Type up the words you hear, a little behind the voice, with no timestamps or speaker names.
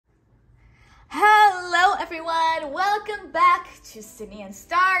everyone, welcome back to Sydney and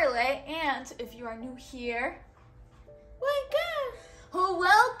Starlight. And if you are new here,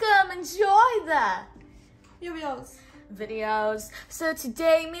 welcome, enjoy the videos. So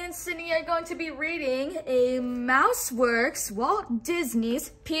today me and Sydney are going to be reading a MouseWorks Walt Disney's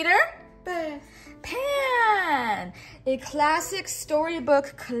Peter Pan, a classic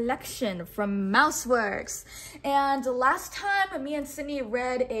storybook collection from MouseWorks. And last time me and Sydney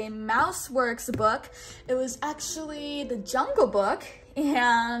read a MouseWorks book, it was actually The Jungle Book,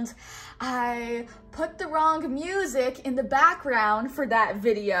 and I put the wrong music in the background for that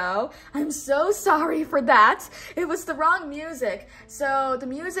video. I'm so sorry for that. It was the wrong music. So the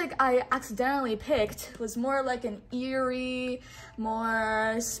music I accidentally picked was more like an eerie,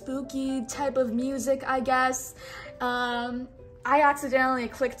 more spooky type of music, I guess. I accidentally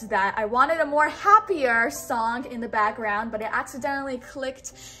clicked that. I wanted a more happier song in the background, but I accidentally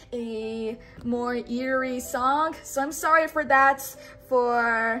clicked a more eerie song. So I'm sorry for that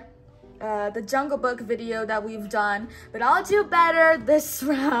for the Jungle Book video that we've done, but I'll do better this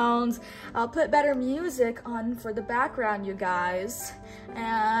round. I'll put better music on for the background, you guys.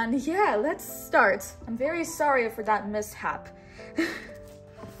 And yeah, let's start. I'm very sorry for that mishap.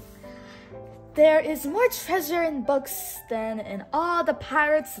 There is more treasure in books than in all the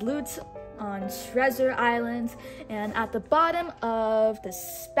pirates' loot on Treasure Island and at the bottom of the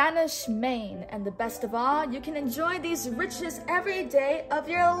Spanish Main. And the best of all, you can enjoy these riches every day of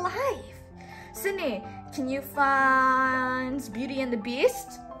your life. Sydney, can you find Beauty and the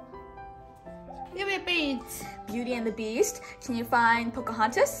Beast? Beauty and the Beast. Can you find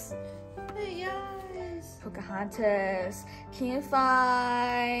Pocahontas? Yes. Pocahontas. Can you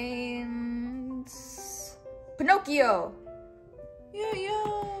find Pinocchio?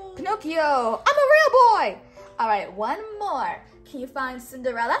 Pinocchio. I'm a real boy. All right, one more. Can you find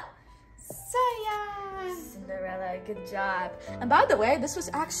Cinderella? Cinderella, good job. And by the way, this was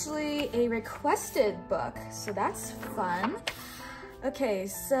actually a requested book, so that's fun. Okay,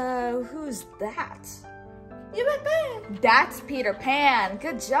 so who's that? Peter Pan. That's Peter Pan.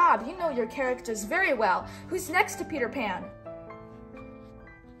 Good job. You know your characters very well. Who's next to Peter Pan?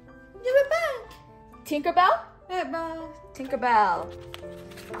 Peter Pan. Tinkerbell? Tinkerbell. Tinkerbell.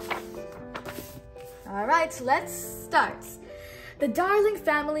 All right, let's start. The Darling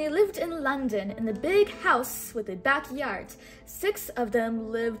family lived in London in the big house with a backyard. 6 of them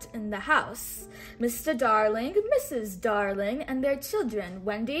lived in the house. Mr. Darling, Mrs. Darling, and their children,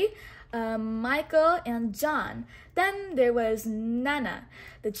 Wendy, Michael, and John. Then there was Nana,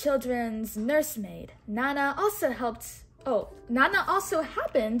 the children's nursemaid. Nana also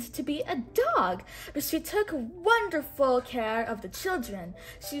happened to be a dog, but she took wonderful care of the children.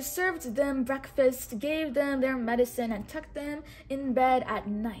 She served them breakfast, gave them their medicine, and tucked them in bed at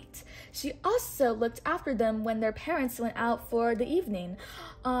night. She also looked after them when their parents went out for the evening.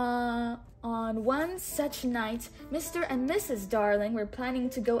 On one such night, Mr. and Mrs. Darling were planning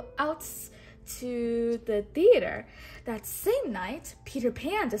to go out to the theater. That same night, Peter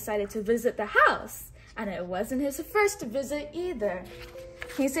Pan decided to visit the house. And it wasn't his first visit either.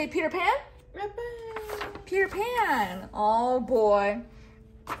 Can you say Peter Pan? Peter Pan. Oh boy.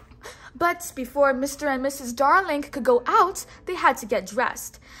 But before Mr. and Mrs. Darling could go out, they had to get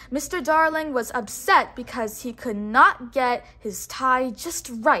dressed. Mr. Darling was upset because he could not get his tie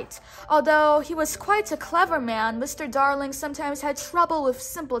just right. Although he was quite a clever man, Mr. Darling sometimes had trouble with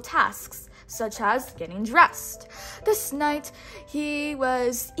simple tasks, such as getting dressed. This night, he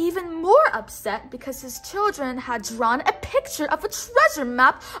was even more upset because his children had drawn a picture of a treasure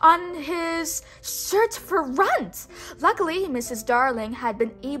map on his shirt front. Luckily, Mrs. Darling had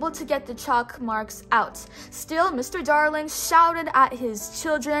been able to get the chalk marks out. Still, Mr. Darling shouted at his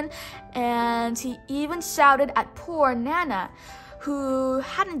children, and he even shouted at poor Nana, who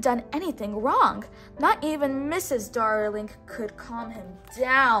hadn't done anything wrong. Not even Mrs. Darling could calm him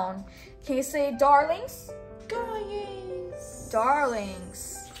down. Can you say darlings?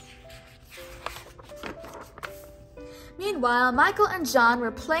 Darlings. Meanwhile, Michael and John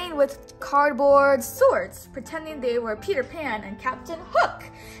were playing with cardboard swords, pretending they were Peter Pan and Captain Hook.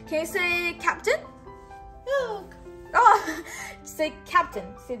 Can you say Captain? Hook. Oh, say Captain.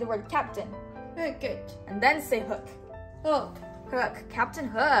 Say the word Captain. Good. And then say Hook. Hook. Hook. Captain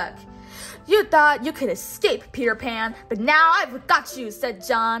Hook. You thought you could escape, Peter Pan, but now I've got you, said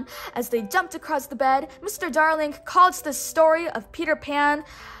John. As they jumped across the bed, Mr. Darling called the story of Peter Pan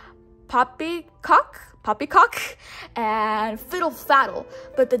Poppycock, and Fiddle Faddle.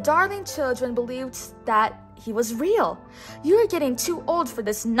 But the Darling children believed that he was real. "You're getting too old for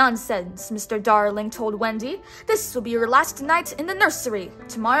this nonsense," Mr. Darling told Wendy. "This will be your last night in the nursery.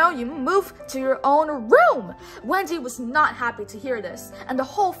 Tomorrow you move to your own room." Wendy was not happy to hear this, and the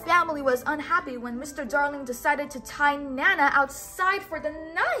whole family was unhappy when Mr. Darling decided to tie Nana outside for the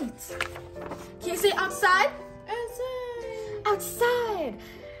night. Can you say outside? Outside. Outside.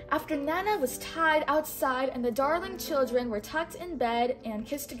 After Nana was tied outside and the Darling children were tucked in bed and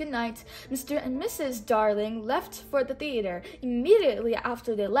kissed goodnight, Mr. and Mrs. Darling left for the theater. Immediately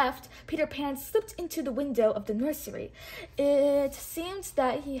after they left, Peter Pan slipped into the window of the nursery. It seemed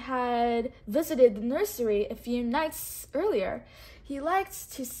that he had visited the nursery a few nights earlier. He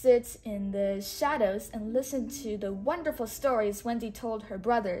liked to sit in the shadows and listen to the wonderful stories Wendy told her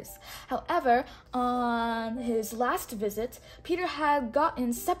brothers. However, on his last visit, Peter had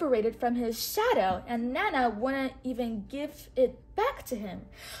gotten separated from his shadow, and Nana wouldn't even give it back to him.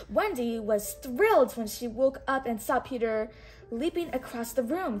 Wendy was thrilled when she woke up and saw Peter leaping across the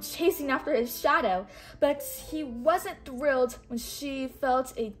room, chasing after his shadow. But he wasn't thrilled when she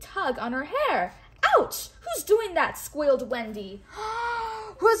felt a tug on her hair. "Ouch! Who's doing that?" squealed Wendy.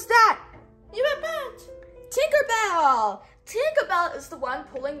 "Who's that?" You a pet. Tinkerbell! Tinkerbell is the one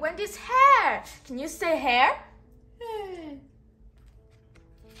pulling Wendy's hair. Can you say hair?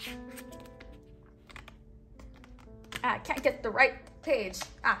 I can't get the right page.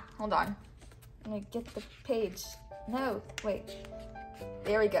 Hold on. Let me get the page. No, wait.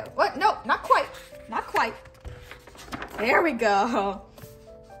 There we go. What? No, not quite. Not quite. There we go.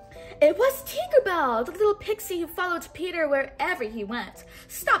 It was Tinkerbell, the little pixie who followed Peter wherever he went.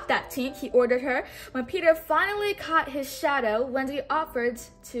 "Stop that, Tink," he ordered her. When Peter finally caught his shadow, Wendy offered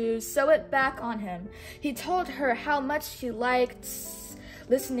to sew it back on him. He told her how much he liked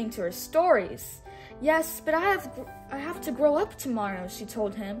listening to her stories. "Yes, but I have to grow up tomorrow," she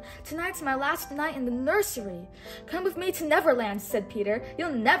told him. "Tonight's my last night in the nursery." "Come with me to Neverland," said Peter.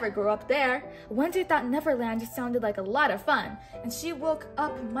 "You'll never grow up there." Wendy thought Neverland sounded like a lot of fun, and she woke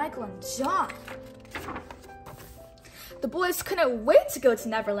up Michael and John. The boys couldn't wait to go to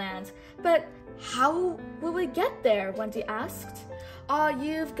Neverland. "But how will we get there?" Wendy asked. "All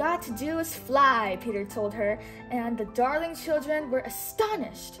you've got to do is fly," Peter told her, and the Darling children were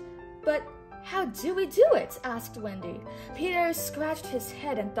astonished. "But how do we do it?" asked Wendy. Peter scratched his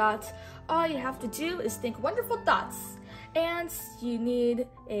head and thought, "All you have to do is think wonderful thoughts. And you need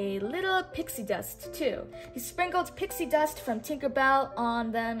a little pixie dust, too." He sprinkled pixie dust from Tinkerbell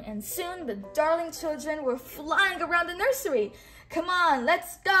on them, and soon the Darling children were flying around the nursery. "Come on,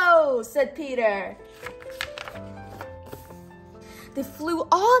 let's go," said Peter. They flew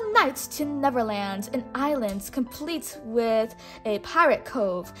all night to Neverland, an island complete with a pirate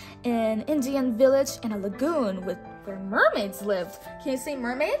cove, an Indian village, and a lagoon where mermaids lived. Can you say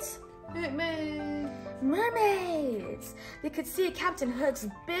mermaids? Mermaids! They could see Captain Hook's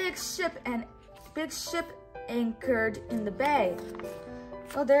big ship anchored in the bay.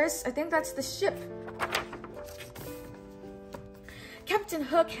 Oh, I think that's the ship. Captain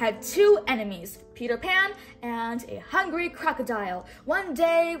Hook had two enemies, Peter Pan and a hungry crocodile. One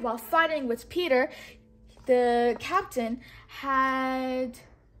day, while fighting with Peter, the captain had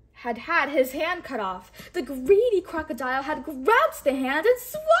his hand cut off. The greedy crocodile had grabbed the hand and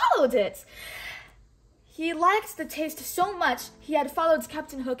swallowed it. He liked the taste so much, he had followed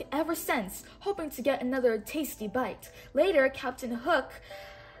Captain Hook ever since, hoping to get another tasty bite. Later, Captain Hook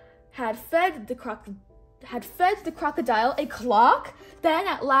had fed the crocodile a clock. Then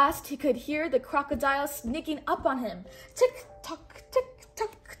at last he could hear the crocodile sneaking up on him. Tick tock, tick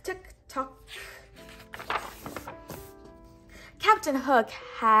tock, tick tock. Captain Hook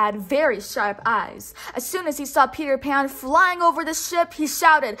had very sharp eyes. As soon as he saw Peter Pan flying over the ship, he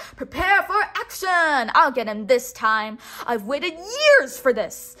shouted, "Prepare for action! I'll get him this time. I've waited years for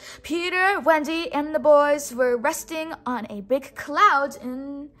this." Peter, Wendy, and the boys were resting on a big cloud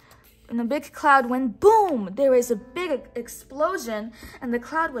when boom, there was a big explosion and the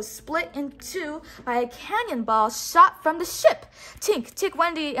cloud was split in two by a cannonball shot from the ship. "Tink, take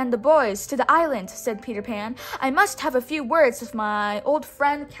Wendy and the boys to the island," said Peter Pan. "I must have a few words with my old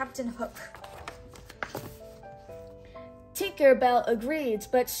friend Captain Hook." Tinkerbell agreed,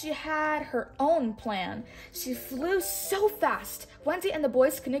 but she had her own plan. She flew so fast, Wendy and the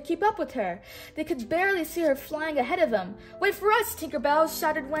boys couldn't keep up with her. They could barely see her flying ahead of them. "Wait for us, Tinkerbell,"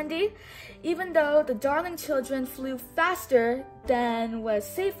 shouted Wendy. Even though the Darling children flew faster than was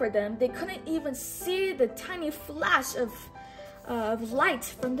safe for them, they couldn't even see the tiny flash of of light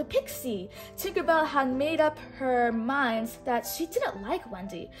from the pixie. Tinkerbell had made up her mind that she didn't like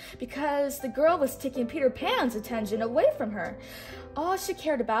Wendy because the girl was taking Peter Pan's attention away from her. All she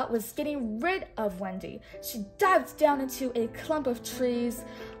cared about was getting rid of Wendy. She dived down into a clump of trees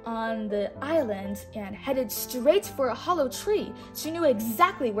on the island and headed straight for a hollow tree. She knew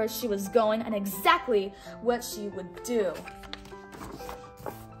exactly where she was going and exactly what she would do.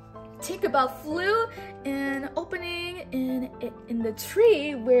 Tinkerbell flew in an opening in the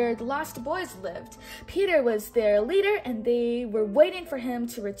tree where the Lost Boys lived. Peter was their leader and they were waiting for him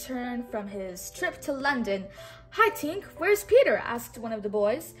to return from his trip to London. "Hi, Tink, where's Peter?" asked one of the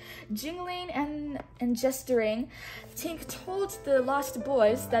boys. Jingling and gesturing, Tink told the Lost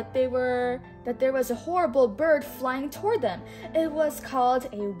Boys that there was a horrible bird flying toward them. It was called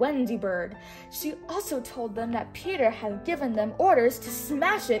a Wendy bird. She also told them that Peter had given them orders to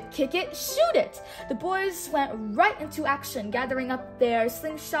smash it, kick it, shoot it. The boys went right into action, gathering up their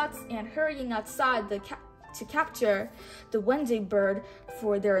slingshots and hurrying outside to capture the Wendy bird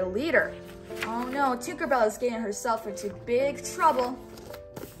for their leader. Oh no, Tinkerbell is getting herself into big trouble.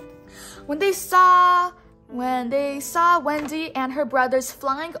 When they saw Wendy and her brothers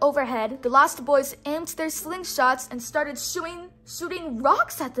flying overhead, the Lost Boys aimed their slingshots and started shooting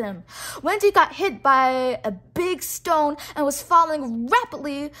rocks at them. Wendy got hit by a big stone and was falling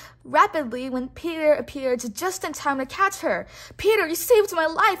rapidly when Peter appeared just in time to catch her. "Peter, you saved my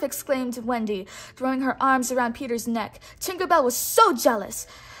life!" exclaimed Wendy, throwing her arms around Peter's neck. Tinkerbell was so jealous.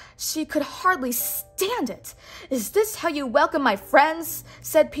 She could hardly stand it. "Is this how you welcome my friends?"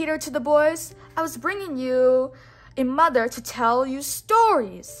 said Peter to the boys. "I was bringing you a mother to tell you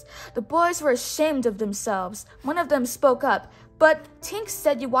stories." The boys were ashamed of themselves. One of them spoke up. "But Tink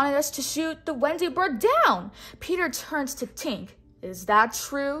said you wanted us to shoot the Wendy bird down." Peter turned to Tink. "Is that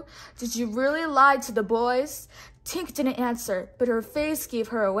true? Did you really lie to the boys?" Tink didn't answer, but her face gave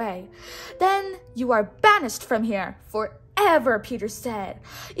her away. "Then you are banished from here forever," Peter said.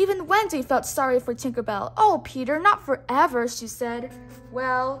 Even Wendy felt sorry for Tinkerbell. "Oh, Peter, not forever," she said.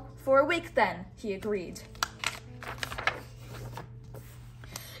 "Well, for a week then," he agreed.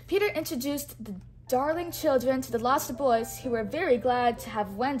 Peter introduced the darling children to the Lost Boys, who were very glad to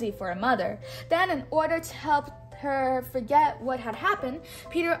have Wendy for a mother. Then, in order to help her forget what had happened,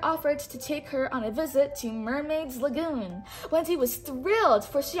 Peter offered to take her on a visit to Mermaid's Lagoon. Wendy was thrilled,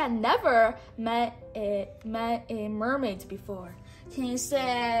 for she had never met a mermaid before. Can you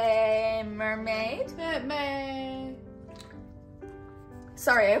say mermaid? Mermaid.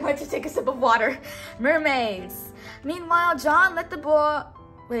 Sorry, I went to take a sip of water. Mermaids. Meanwhile, John let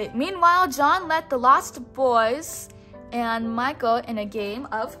the Lost Boys and Michael in a game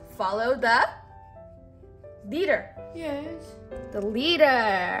of Follow the Leader. Yes. The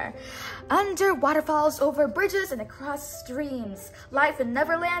leader. Under waterfalls, over bridges, and across streams, life in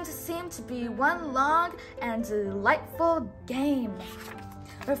Neverland seemed to be one long and delightful game.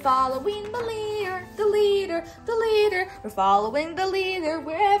 We're following the leader, the leader, the leader. We're following the leader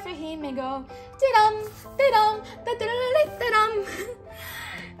wherever he may go. Dee-dum, dee-dum, da-da-da-da-da-dum.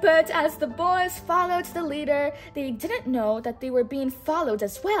 But as the boys followed the leader, they didn't know that they were being followed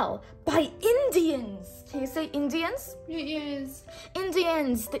as well by Indians. Can you say Indians? Yes.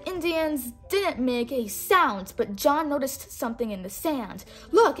 Indians. The Indians didn't make a sound, but John noticed something in the sand.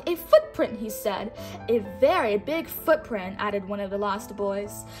 "Look, a footprint," he said. "A very big footprint," added one of the Lost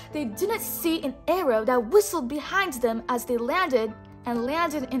Boys. They didn't see an arrow that whistled behind them as they landed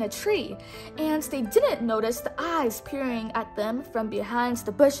in a tree, and they didn't notice the eyes peering at them from behind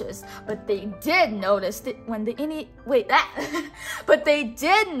the bushes. But they did notice when the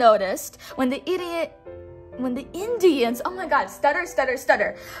Indians, oh my god,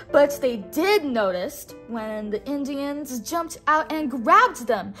 stutter. But they did notice when the Indians jumped out and grabbed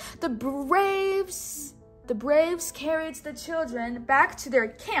them. The braves carried the children back to their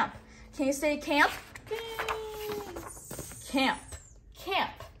camp. Can you say camp? Yes. Camp.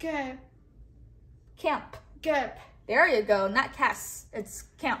 Gap. Camp. Gap. There you go, not Cass, it's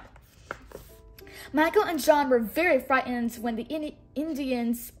camp. Michael and John were very frightened when the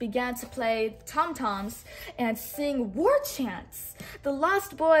Indians began to play tom-toms and sing war chants. The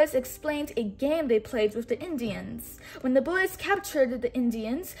Lost Boys explained a game they played with the Indians. When the boys captured the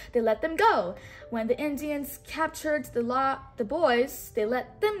Indians, they let them go. When the Indians captured the boys, they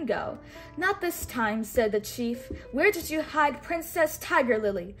let them go. "Not this time," said the chief. "Where did you hide Princess Tiger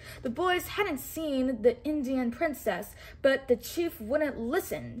Lily?" The boys hadn't seen the Indian princess, but the chief wouldn't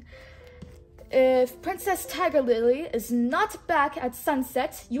listen. "If Princess Tiger Lily is not back at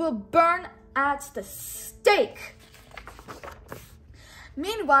sunset, you will burn at the stake."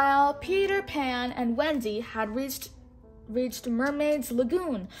 Meanwhile, Peter Pan and Wendy had reached reached Mermaid's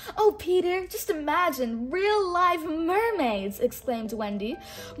Lagoon. "Oh, Peter, just imagine real-life mermaids!" exclaimed Wendy.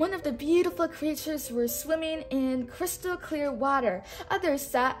 One of the beautiful creatures were swimming in crystal-clear water. Others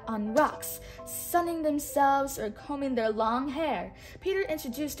sat on rocks, sunning themselves or combing their long hair. Peter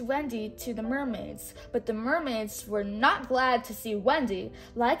introduced Wendy to the mermaids, but the mermaids were not glad to see Wendy.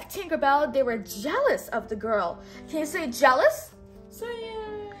 Like Tinkerbell, they were jealous of the girl. Can you say jealous?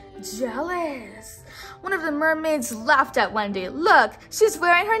 Jealous. One of the mermaids laughed at Wendy. "Look, she's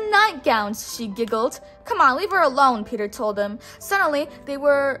wearing her nightgown," she giggled. "Come on, leave her alone," Peter told them. Suddenly,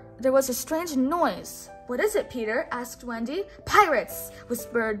 there was a strange noise. "What is it, Peter?" asked Wendy. "Pirates,"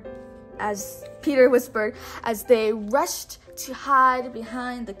 Peter whispered as they rushed to hide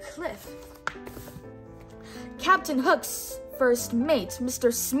behind the cliff. Captain Hook's first mate,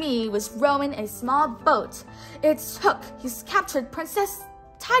 Mr. Smee, was rowing a small boat. "It's Hook. He's captured Princess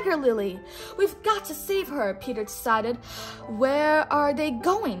Tiger Lily. We've got to save her," Peter decided. "Where are they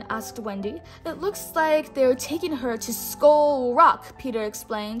going?" asked Wendy. "It looks like they're taking her to Skull Rock," Peter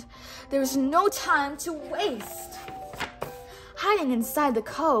explained. "There's no time to waste." Hiding inside the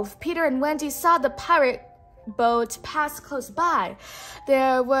cove, Peter and Wendy saw the pirate boat pass close by.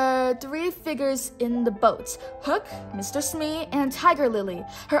 There were 3 figures in the boat: Hook, Mr. Smee, and Tiger Lily.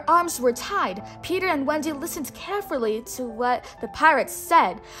 Her arms were tied. Peter and Wendy listened carefully to what the pirates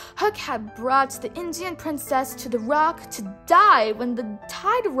said. Hook had brought the Indian princess to the rock to die when the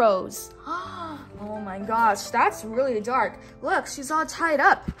tide rose. Oh my gosh, that's really dark. Look, she's all tied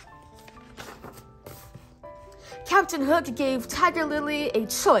up. Captain Hook gave Tiger Lily a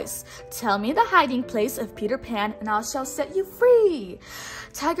choice. "Tell me the hiding place of Peter Pan and I shall set you free."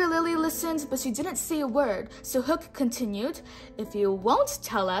 Tiger Lily listened, but she didn't say a word, so Hook continued, "If you won't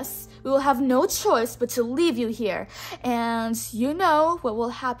tell us, we will have no choice but to leave you here. And you know what will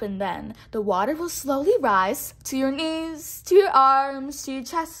happen then. The water will slowly rise to your knees, to your arms, to your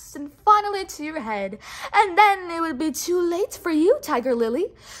chest, and finally to your head. And then it would be too late for you, Tiger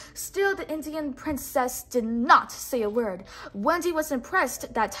Lily." Still, the Indian princess did not say a word. Wendy was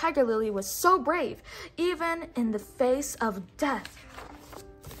impressed that Tiger Lily was so brave, even in the face of death.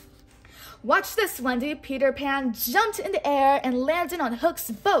 "Watch this, Wendy." Peter Pan jumped in the air and landed on Hook's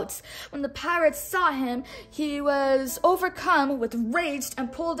boat. When the pirates saw him, he was overcome with rage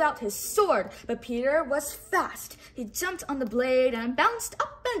and pulled out his sword. But Peter was fast. He jumped on the blade and bounced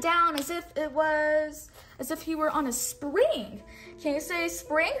up and down as if he were on a spring. Can you say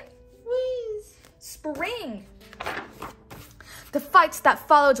spring? Please. Spring. The fight that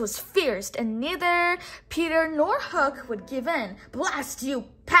followed was fierce, and neither Peter nor Hook would give in. "Blast you,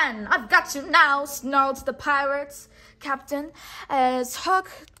 Pan! I've got you now!" snarled the pirate's captain. As Hook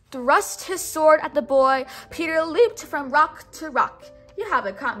thrust his sword at the boy, Peter leaped from rock to rock. "You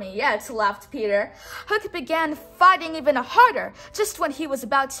haven't caught me yet," laughed Peter. Hook began fighting even harder. Just when he was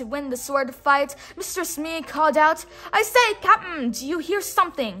about to win the sword fight, Mr. Smee called out, "I say, Captain, do you hear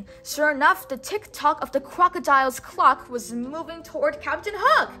something?" Sure enough, the tick-tock of the crocodile's clock was moving toward Captain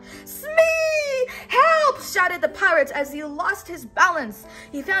Hook. "Smee! Help!" shouted the pirate as he lost his balance.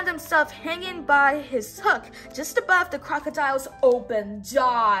 He found himself hanging by his hook just above the crocodile's open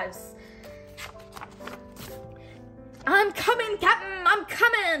jaws. "I'm coming, Captain! I'm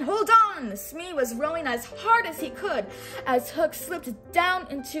coming! Hold on!" Smee was rowing as hard as he could as Hook slipped down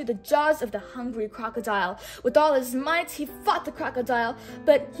into the jaws of the hungry crocodile. With all his might, he fought the crocodile,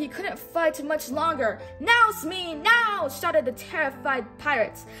 but he couldn't fight much longer. "Now, Smee, now!" shouted the terrified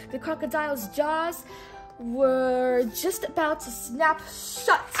pirates. The crocodile's jaws were just about to snap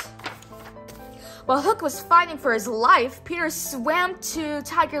shut. While Hook was fighting for his life, Peter swam to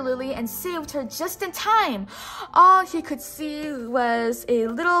Tiger Lily and saved her just in time. All he could see was a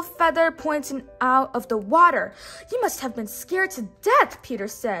little feather pointing out of the water. "You must have been scared to death," Peter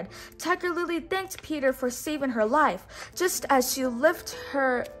said. Tiger Lily thanked Peter for saving her life. Just as he lifted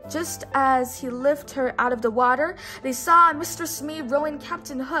her out of the water, they saw Mr. Smee rowing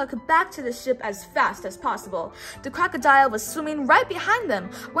Captain Hook back to the ship as fast as possible. The crocodile was swimming right behind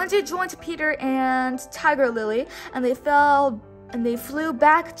them. Wendy joined Peter and Tiger Lily, and they flew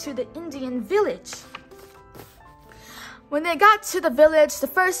back to the Indian village. When they got to the village, the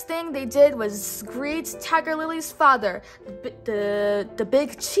first thing they did was greet Tiger Lily's father, the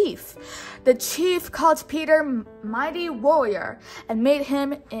big chief. The chief called Peter Mighty Warrior and made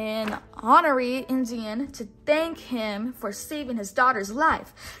him an honorary Indian to thank him for saving his daughter's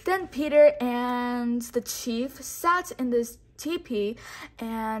life. Then Peter and the chief sat in this teepee,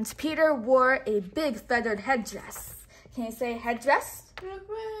 and Peter wore a big feathered headdress. Can you say headdress?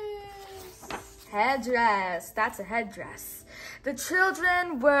 Headdress. That's a headdress. The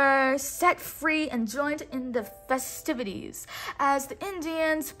children were set free and joined in the festivities. As the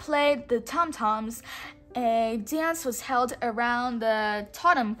Indians played the tom-toms, a dance was held around the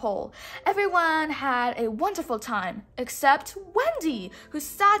totem pole. Everyone had a wonderful time, except Wendy, who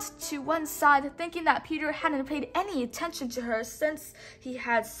sat to one side thinking that Peter hadn't paid any attention to her since he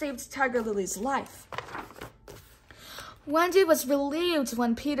had saved Tiger Lily's life. Wendy was relieved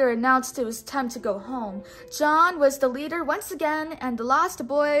when Peter announced it was time to go home. John was the leader once again, and the lost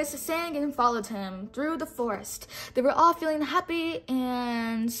boys sang and followed him through the forest. They were all feeling happy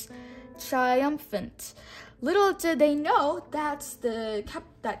and triumphant. Little did they know that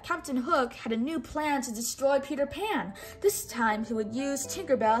Captain Hook had a new plan to destroy Peter Pan. This time he would use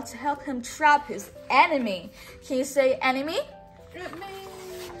Tinkerbell to help him trap his enemy. Can you say enemy?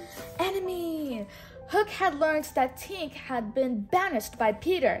 Enemy. Hook had learned that Tink had been banished by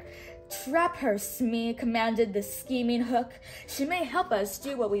Peter. Trap her, Smee, commanded the scheming Hook. She may help us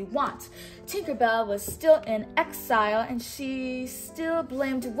do what we want. Tinkerbell was still in exile, and she still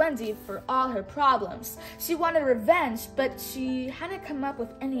blamed Wendy for all her problems. She wanted revenge, but she hadn't come up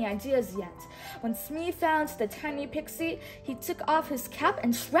with any ideas yet. When Smee found the tiny pixie, he took off his cap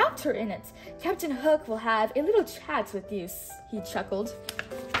and trapped her in it. Captain Hook will have a little chat with you, he chuckled.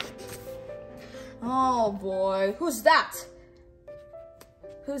 Oh boy, who's that?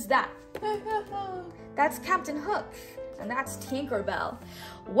 Who's that? That's Captain Hook, and that's Tinkerbell.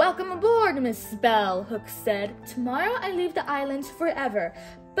 Welcome aboard, Miss Bell, Hook said. Tomorrow I leave the island forever,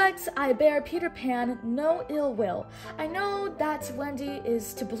 but I bear Peter Pan no ill will. I know that Wendy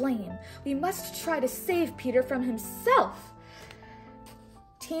is to blame. We must try to save Peter from himself.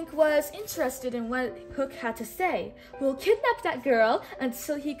 Tink was interested in what Hook had to say. We'll kidnap that girl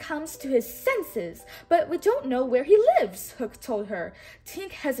until he comes to his senses, but we don't know where he lives, Hook told her.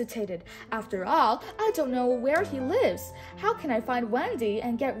 Tink hesitated. After all, I don't know where he lives. How can I find Wendy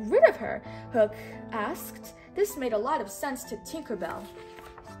and get rid of her? Hook asked. This made a lot of sense to Tinkerbell.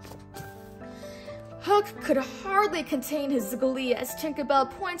 Hook could hardly contain his glee as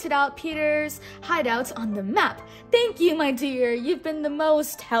Tinkerbell pointed out Peter's hideout on the map. Thank you, my dear. You've been the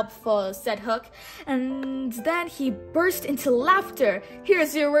most helpful, said Hook. And then he burst into laughter.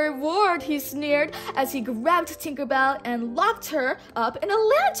 Here's your reward, he sneered as he grabbed Tinkerbell and locked her up in a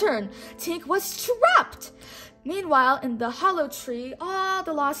lantern. Tink was trapped. Meanwhile, in the hollow tree, all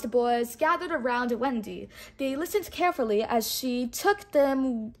the lost boys gathered around Wendy. They listened carefully as she told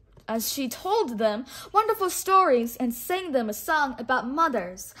them wonderful stories and sang them a song about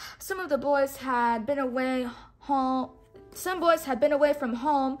mothers. Some boys had been away from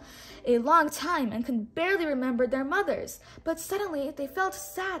home a long time and could barely remember their mothers. But suddenly they felt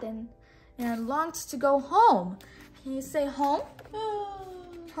sad and longed to go home. Can you say home?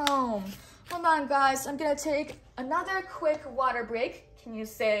 Home. Hold on, guys. I'm gonna take another quick water break. Can you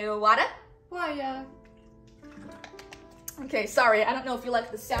say water? Water. Okay, sorry, I don't know if you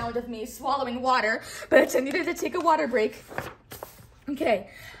like the sound of me swallowing water, but I needed to take a water break.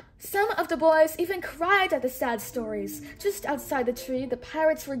 Okay, some of the boys even cried at the sad stories. Just outside the tree, the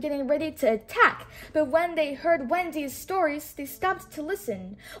pirates were getting ready to attack, but when they heard Wendy's stories, they stopped to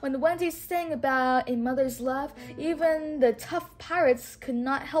listen. When Wendy sang about a mother's love, even the tough pirates could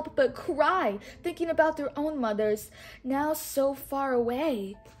not help but cry, thinking about their own mothers, now so far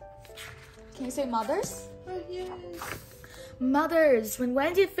away. Can you say mothers? Yes. Mothers. When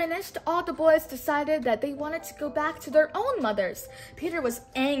Wendy finished, all the boys decided that they wanted to go back to their own mothers. Peter was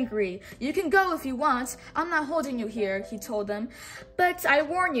angry. You can go if you want. I'm not holding you here, he told them. But I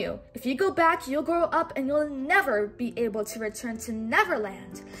warn you, if you go back, you'll grow up and you'll never be able to return to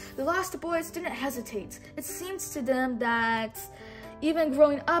Neverland. The lost boys didn't hesitate. It seemed to them that even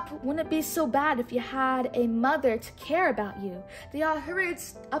growing up wouldn't be so bad if you had a mother to care about you. They all hurried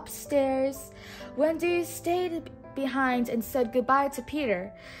upstairs. Wendy stayed behind and said goodbye to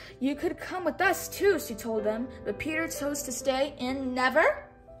Peter. You could come with us too, she told them, but Peter chose to stay in Never.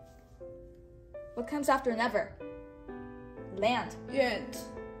 What comes after Never? Land. Yet.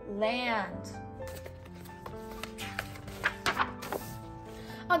 Land.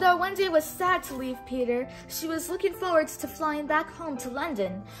 Although Wendy was sad to leave Peter, she was looking forward to flying back home to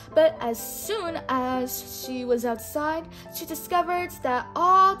London. But as soon as she was outside, she discovered that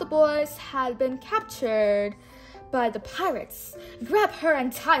all the boys had been captured by the pirates. Grab her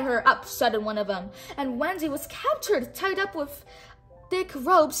and tie her up, shouted one of them. And Wendy was captured, tied up with thick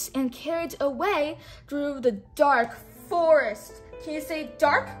ropes and carried away through the dark forest. Can you say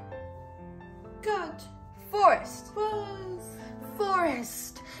dark? God. Forest.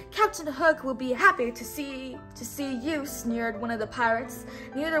 forest. Captain Hook will be happy to see you, sneered one of the pirates.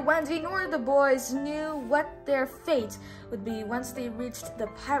 Neither Wendy nor the boys knew what their fate would be once they reached the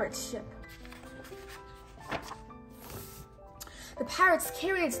pirate ship. The pirates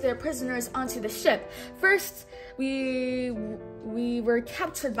carried their prisoners onto the ship. First, we were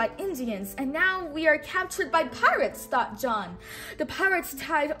captured by Indians, and now we are captured by pirates, thought John. The pirates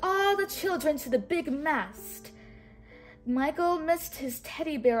tied all the children to the big mast. Michael missed his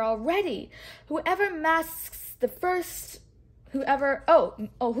teddy bear already. Whoever makes the first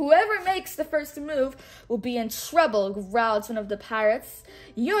move will be in trouble, growled one of the pirates.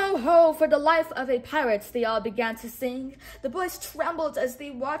 Yo-ho for the life of a pirate, they all began to sing. The boys trembled as they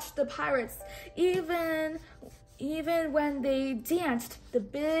watched the pirates. Even when they danced, the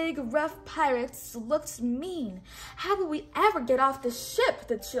big, rough pirates looked mean. How will we ever get off the ship,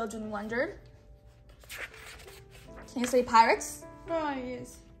 the children wondered. Can you say pirates?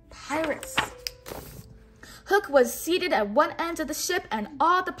 Yes. Pirates. Hook was seated at one end of the ship, and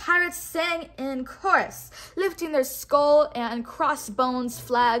all the pirates sang in chorus, lifting their skull and crossbones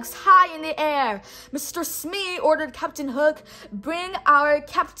flags high in the air. Mr. Smee ordered Captain Hook, bring our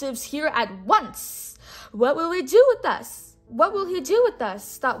captives here at once. What will he do with us? What will he do with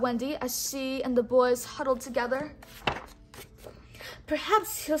us? Thought Wendy as she and the boys huddled together.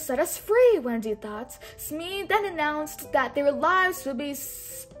 Perhaps he'll set us free, Wendy thought. Smee then announced that their lives will be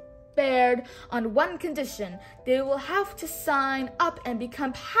spared on one condition. They will have to sign up and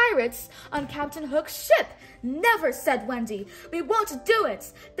become pirates on Captain Hook's ship. Never, said Wendy. We won't do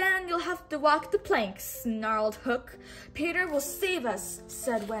it. Then you'll have to walk the plank, snarled Hook. Peter will save us,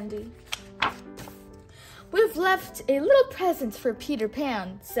 said Wendy. We've left a little present for Peter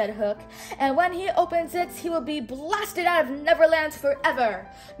Pan, said Hook, and when he opens it, he will be blasted out of Neverland forever.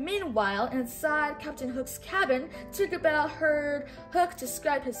 Meanwhile, inside Captain Hook's cabin, Tinkerbell heard Hook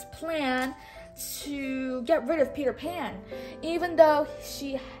describe his plan to get rid of Peter Pan. Even though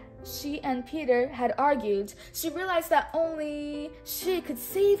she and Peter had argued, she realized that only she could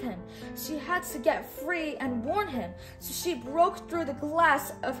save him. She had to get free and warn him, so she broke through the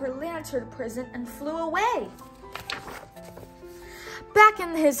glass of her lantern prison and flew away. Back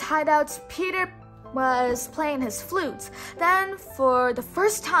in his hideout, Peter was playing his flute. Then, for the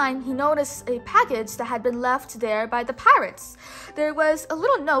first time, he noticed a package that had been left there by the pirates. There was a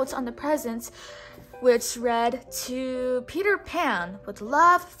little note on the present which read, "To Peter Pan, with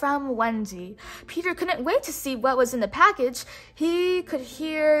love from Wendy." Peter couldn't wait to see what was in the package. He could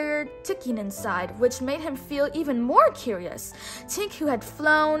hear ticking inside, which made him feel even more curious. Tink, who had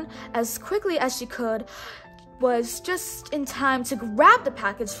flown as quickly as she could, was just in time to grab the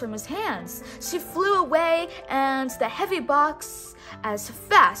package from his hands. She flew away and the heavy box as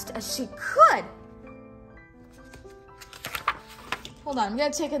fast as she could. Hold on, I'm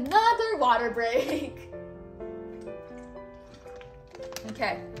gonna take another water break.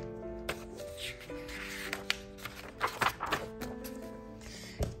 Okay.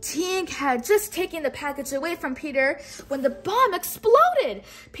 Tink had just taken the package away from Peter when the bomb exploded.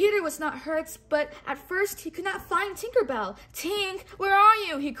 Peter was not hurt, but at first he could not find Tinkerbell. "Tink, where are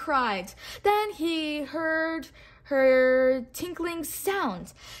you?" he cried. Then he heard her tinkling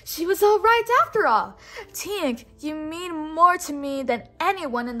sound. She was all right after all. "Tink, you mean more to me than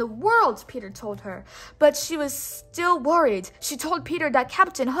anyone in the world," Peter told her. But she was still worried. She told Peter that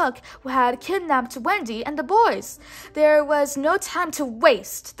Captain Hook had kidnapped Wendy and the boys. There was no time to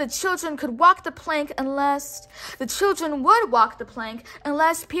waste. The children would walk the plank unless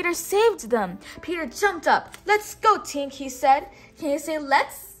Peter saved them. Peter jumped up. "Let's go, Tink," he said. Can you say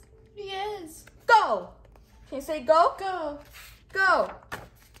let's? Yes. Go. Can you say go? Go. Go.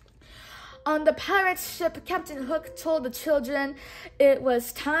 On the pirate ship, Captain Hook told the children it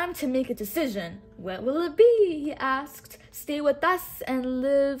was time to make a decision. "What will it be?" he asked. "Stay with us and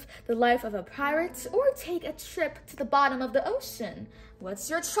live the life of a pirate, or take a trip to the bottom of the ocean? What's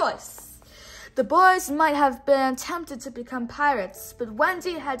your choice?" The boys might have been tempted to become pirates, but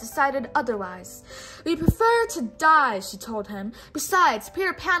Wendy had decided otherwise. "We prefer to die," she told him. "Besides,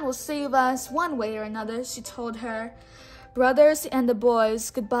 Peter Pan will save us one way or another," she told her brothers and the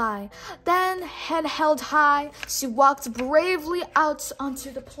boys goodbye. Then, head held high, she walked bravely out onto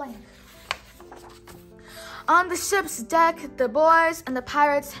the plank. On the ship's deck, the boys and the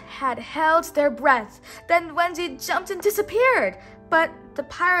pirates had held their breath. Then Wendy jumped and disappeared. But to the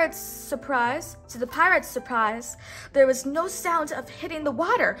pirates' surprise, there was no sound of hitting the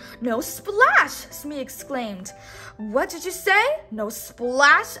water. "No splash!" Smee exclaimed. "What did you say? No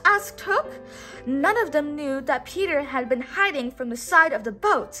splash?" asked Hook. None of them knew that Peter had been hiding from the side of the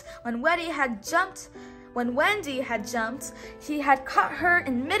boat. When When Wendy had jumped, he had caught her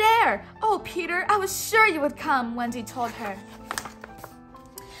in midair. "Oh, Peter, I was sure you would come," Wendy told her.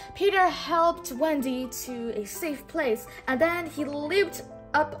 Peter helped Wendy to a safe place, and then he leaped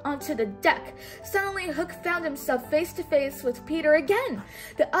up onto the deck. Suddenly, Hook found himself face to face with Peter again.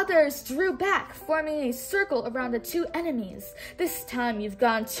 The others drew back, forming a circle around the two enemies. "This time you've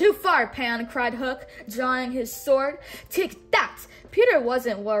gone too far, Pan," cried Hook, drawing his sword. "Take that!" Peter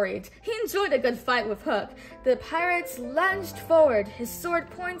wasn't worried. He enjoyed a good fight with Hook. The pirates lunged forward, his sword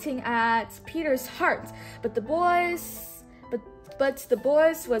pointing at Peter's heart, but the boys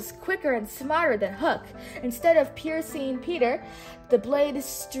was quicker and smarter than Hook. Instead of piercing Peter, the blade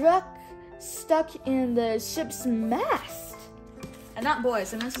stuck in the ship's mast. And not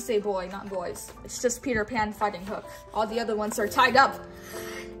boys, I meant to say boy, not boys. It's just Peter Pan fighting Hook. All the other ones are tied up.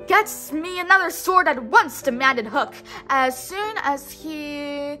 "Get me another sword at once," demanded Hook. As soon as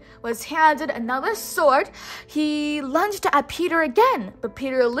he was handed another sword, he lunged at Peter again, but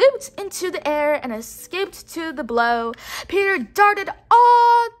Peter leaped into the air and escaped to the blow. Peter darted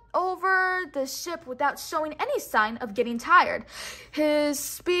all over the ship without showing any sign of getting tired. His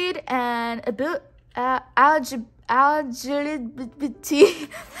speed and agility,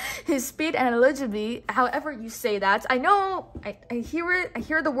 however you say that. I know, I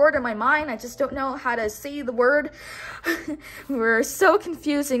hear the word in my mind, I just don't know how to say the word. We're so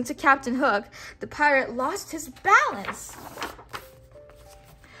confusing to Captain Hook. The pirate lost his balance.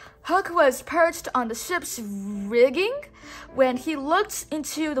 Hook was perched on the ship's rigging. When he looked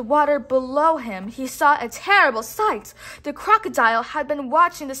into the water below him, he saw a terrible sight. The crocodile had been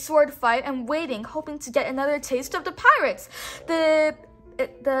watching the sword fight and waiting, hoping to get another taste of the pirates. The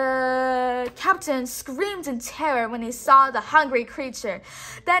captain screamed in terror when he saw the hungry creature.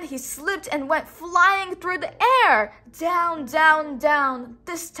 Then he slipped and went flying through the air. Down, down, down.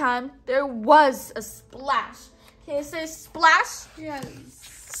 This time, there was a splash. Can you say splash? Yes.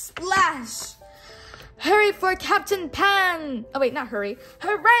 Splash! "Hurry for Captain Pan!" Oh wait, not hurry.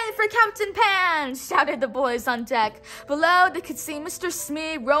 "Hooray for Captain Pan!" shouted the boys on deck. Below, they could see Mr.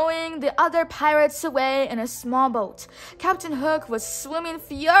 Smee rowing the other pirates away in a small boat. Captain Hook was swimming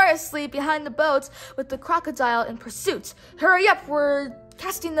furiously behind the boat with the crocodile in pursuit. "Hurry up, we're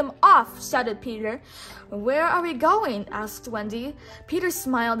casting them off," shouted Peter. "Where are we going?" asked Wendy. Peter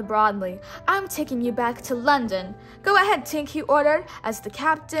smiled broadly. "I'm taking you back to London." "Go ahead, Tink," he ordered, as the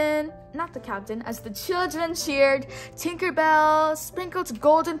children cheered. Tinkerbell sprinkled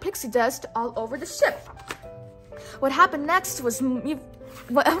golden pixie dust all over the ship. What happened next was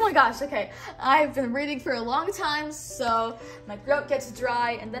oh my gosh, okay. I've been reading for a long time, so my throat gets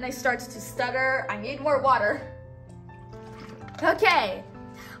dry, and then I start to stutter. I need more water. Okay.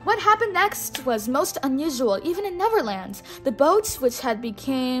 What happened next was most unusual, even in Neverland. The boat, which had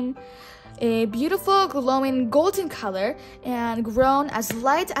become a beautiful glowing golden color and grown as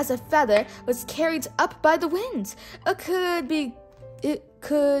light as a feather, was carried up by the wind. It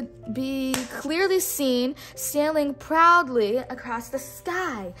could be clearly seen sailing proudly across the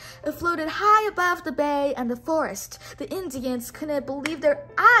sky. It floated high above the bay and the forest. The Indians couldn't believe their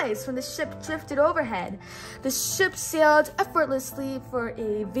eyes when the ship drifted overhead. The ship sailed effortlessly for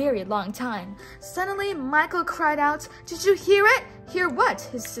a very long time. Suddenly, Michael cried out, "Did you hear it?" "Hear what?"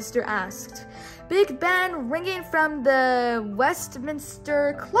 his sister asked. "Big Ben ringing from the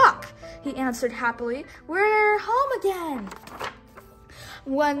Westminster clock," he answered happily. "We're home again."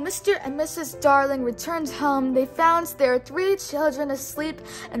 When Mr. and Mrs. Darling returned home, they found their 3 children asleep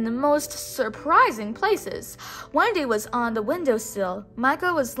in the most surprising places. Wendy was on the windowsill,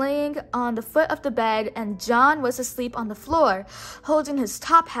 Michael was laying on the foot of the bed, and John was asleep on the floor, holding his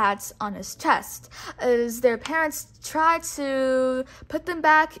top hat on his chest. As their parents tried to put them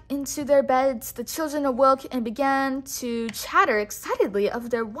back into their beds, the children awoke and began to chatter excitedly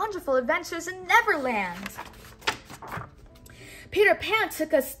of their wonderful adventures in Neverland. "Peter Pan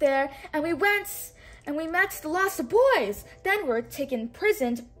took us there, and we met the lost boys. Then we were taken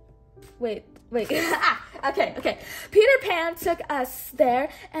prisoned." Wait. Okay. "Peter Pan took us there,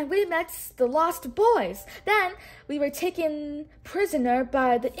 and we met the lost boys. Then we were taken prisoner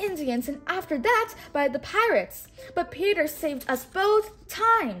by the Indians, and after that, by the pirates. But Peter saved us both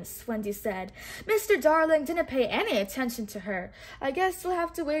times," Wendy said. "Mr. Darling didn't pay any attention to her. I guess we'll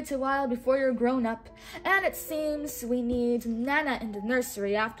have to wait a while before you're grown up. And it seems we need Nana in the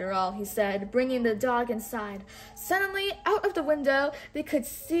nursery after all," he said, bringing the dog inside. Suddenly, out of the window, they could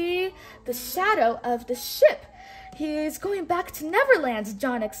see the shadow of the ship. "He's going back to Neverland,"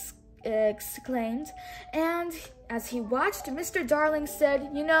 John exclaimed. And As he watched, Mr. Darling said,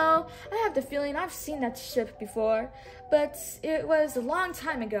 "You know, I have the feeling I've seen that ship before, but it was a long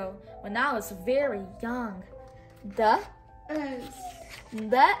time ago, when I was very young." The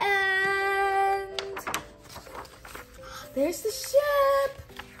end. There's the ship.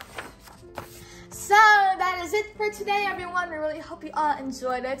 So that is it for today, everyone. We really hope you all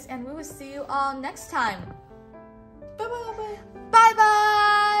enjoyed it, and we will see you all next time. Bye-bye.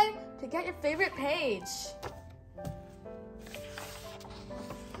 Bye-bye. To get your favorite page.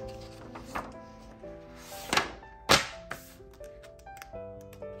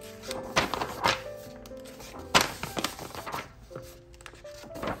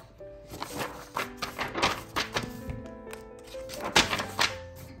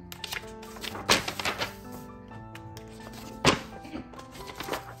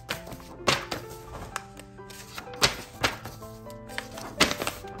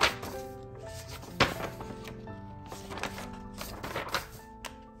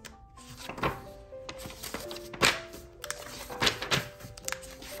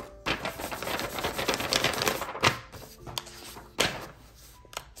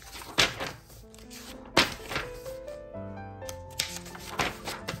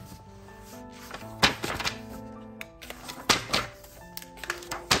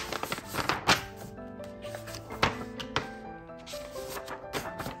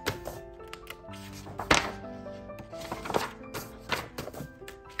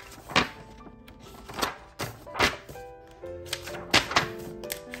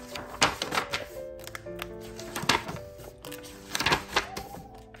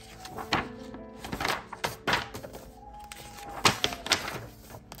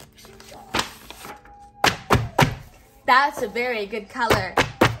 That's a very good color.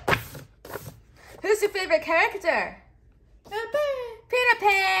 Who's your favorite character? Bye-bye. Peter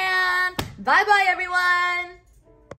Pan. Bye-bye, everyone.